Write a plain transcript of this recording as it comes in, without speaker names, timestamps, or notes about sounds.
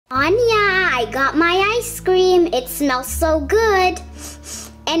Anya, I got my ice cream. It smells so good.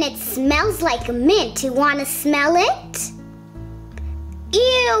 And it smells like mint. You want to smell it?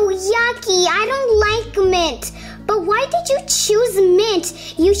 Ew, yucky. I don't like mint. But why did you choose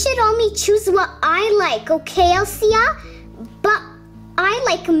mint? You should only choose what I like, okay, Elsia? But I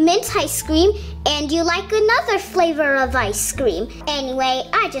like mint ice cream, and you like another flavor of ice cream. Anyway,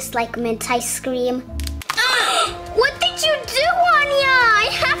 I just like mint ice cream. What did you do, Anya? I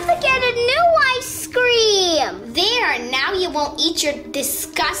have to get a new ice cream. There, now you won't eat your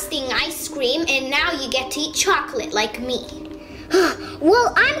disgusting ice cream, and now you get to eat chocolate like me.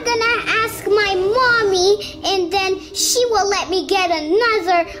 Well, I'm gonna ask my mommy, and then she will let me get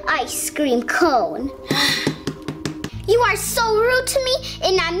another ice cream cone. You are so rude to me,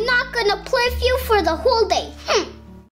 and I'm not gonna play with you for the whole day.